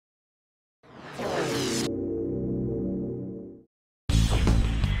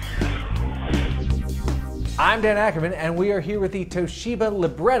I'm Dan Ackerman, and we are here with the Toshiba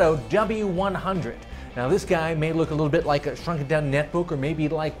Libretto W105. Now this guy may look a little bit like a shrunken down netbook, or maybe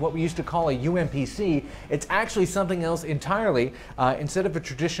like what we used to call a UMPC. It's actually something else entirely. Instead of a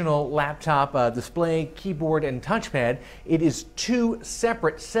traditional laptop display, keyboard, and touchpad, it is two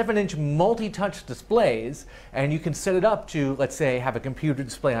separate 7-inch multi-touch displays, and you can set it up to, let's say, have a computer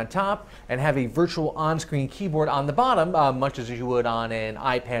display on top and have a virtual on-screen keyboard on the bottom, much as you would on an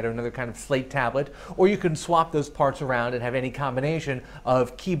iPad or another kind of slate tablet, or you can swap those parts around and have any combination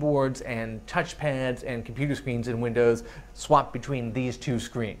of keyboards and touchpads and computer screens in Windows swap between these two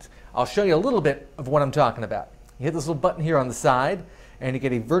screens. I'll show you a little bit of what I'm talking about. You hit this little button here on the side, and you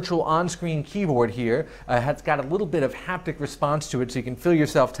get a virtual on-screen keyboard here. It's got a little bit of haptic response to it, so you can feel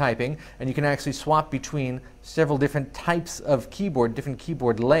yourself typing, and you can actually swap between several different types of keyboard, different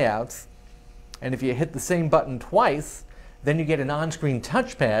keyboard layouts. And if you hit the same button twice, then you get an on-screen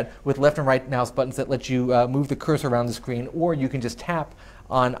touchpad with left and right mouse buttons that let you move the cursor around the screen, or you can just tap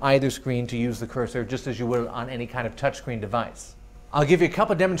on either screen to use the cursor just as you would on any kind of touchscreen device. I'll give you a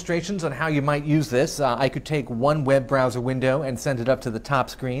couple demonstrations on how you might use this. I could take one web browser window and send it up to the top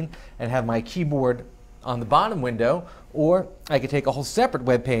screen and have my keyboard on the bottom window, or I could take a whole separate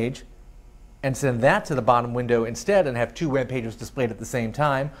web page and send that to the bottom window instead and have two web pages displayed at the same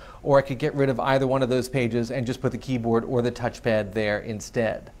time, or I could get rid of either one of those pages and just put the keyboard or the touchpad there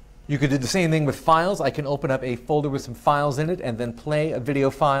instead. You could do the same thing with files. I can open up a folder with some files in it and then play a video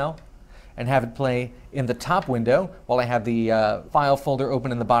file and have it play in the top window while I have the file folder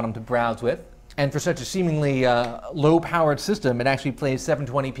open in the bottom to browse with. And for such a seemingly low-powered system, it actually plays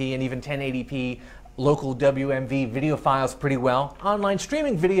 720p and even 1080p local WMV video files pretty well. Online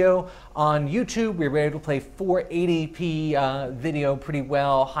streaming video on YouTube, we were able to play 480p video pretty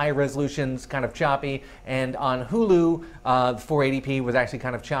well. High resolution's kind of choppy, and on Hulu, 480p was actually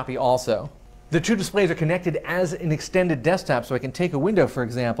kind of choppy also. The two displays are connected as an extended desktop, so I can take a window, for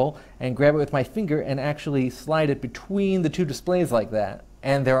example, and grab it with my finger and actually slide it between the two displays like that.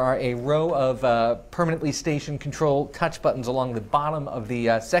 And there are a row of permanently stationed control touch buttons along the bottom of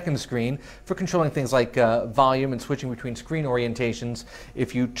the second screen for controlling things like volume and switching between screen orientations.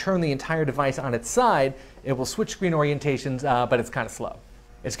 If you turn the entire device on its side, it will switch screen orientations, but it's kind of slow.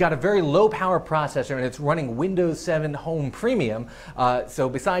 It's got a very low power processor, and it's running Windows 7 Home Premium. So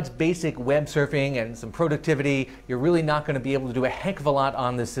besides basic web surfing and some productivity, you're really not going to be able to do a heck of a lot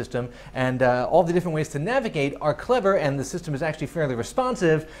on this system. And all the different ways to navigate are clever, and the system is actually fairly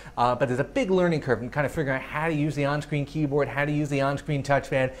responsive, but there's a big learning curve in kind of figuring out how to use the on-screen keyboard, how to use the on-screen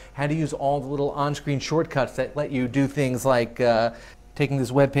touchpad, how to use all the little on-screen shortcuts that let you do things like taking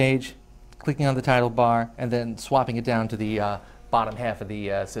this web page, clicking on the title bar, and then swapping it down to the bottom half of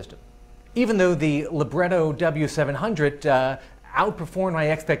the system. Even though the Libretto W700 outperformed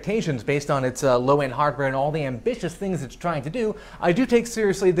my expectations based on its low-end hardware and all the ambitious things it's trying to do, I do take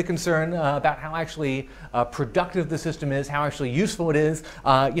seriously the concern about how actually productive the system is, how actually useful it is.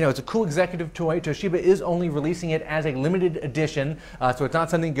 You know, it's a cool executive toy. Toshiba is only releasing it as a limited edition, so it's not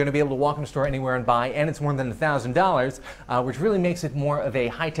something you're going to be able to walk in the store anywhere and buy, and it's more than $1,000, which really makes it more of a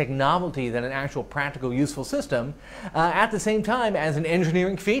high-tech novelty than an actual practical, useful system. At the same time, as an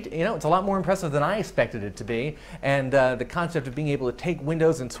engineering feat, you know, it's a lot more impressive than I expected it to be, and the concept of being able to take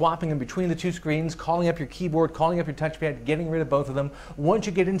windows and swapping them between the two screens, calling up your keyboard, calling up your touchpad, getting rid of both of them. Once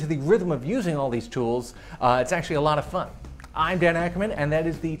you get into the rhythm of using all these tools, it's actually a lot of fun. I'm Dan Ackerman, and that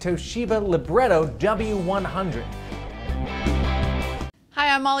is the Toshiba Libretto W105. Hi,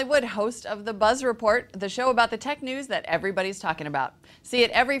 I'm Molly Wood, host of The Buzz Report, the show about the tech news that everybody's talking about. See it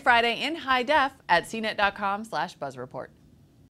every Friday in high def at cnet.com/buzzreport.